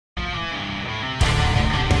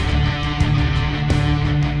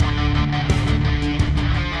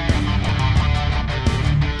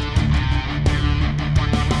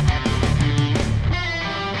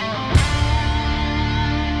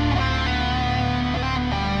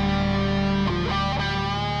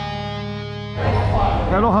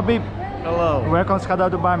Hello, Habeeb. Hello. Welcome to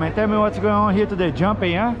Skydive Dubai, man. Tell me what's going on here today.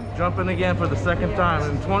 Jumping, huh? Jumping again for the second time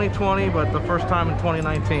in 2020, but the first time in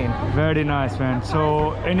 2019. Very nice, man.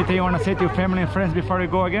 So, anything you want to say to your family and friends before you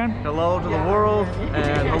go again? Hello to the world,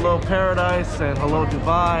 and hello paradise, and hello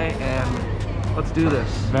Dubai, and let's do this.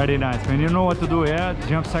 Very nice, man. You know what to do, yeah?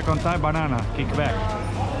 Jump second time, banana, kick back.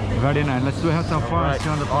 Very nice. Let's do have some fun. Right. See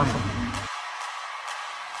you on the plane. Awesome.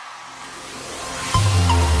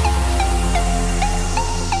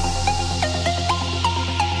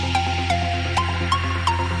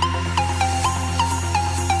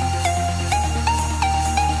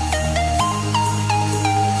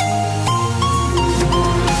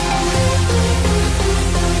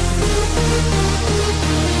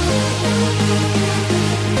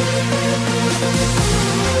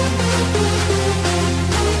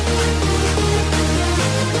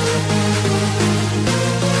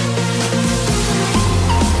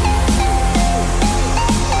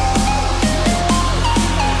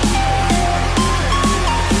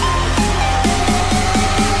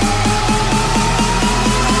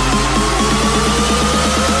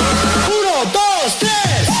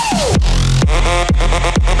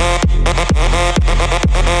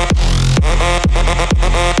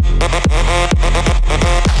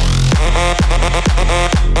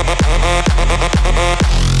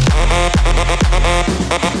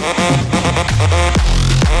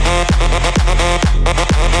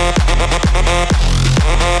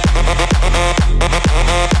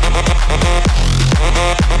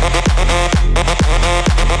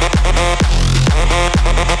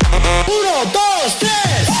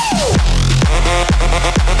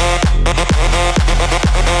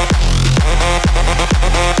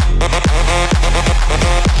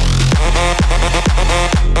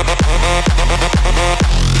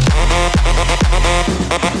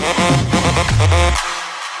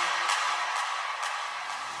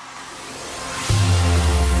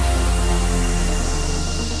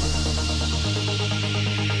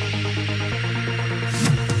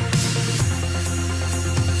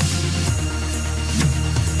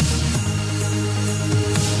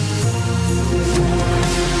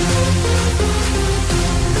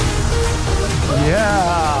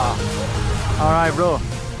 Yeah. All right, bro.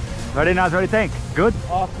 Very nice. What do you think? Good?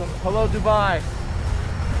 Awesome. Hello Dubai.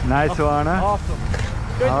 Nice one, huh? Awesome.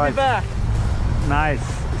 Good to be back. Nice.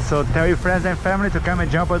 So tell your friends and family to come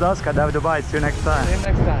and jump with us. Skydive Dubai. See you next time. See you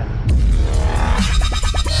next time.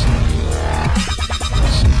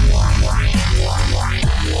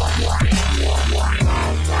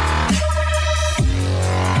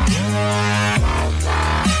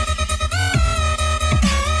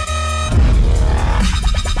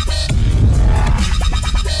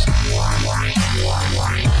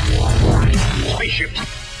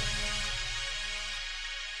 Spaceship.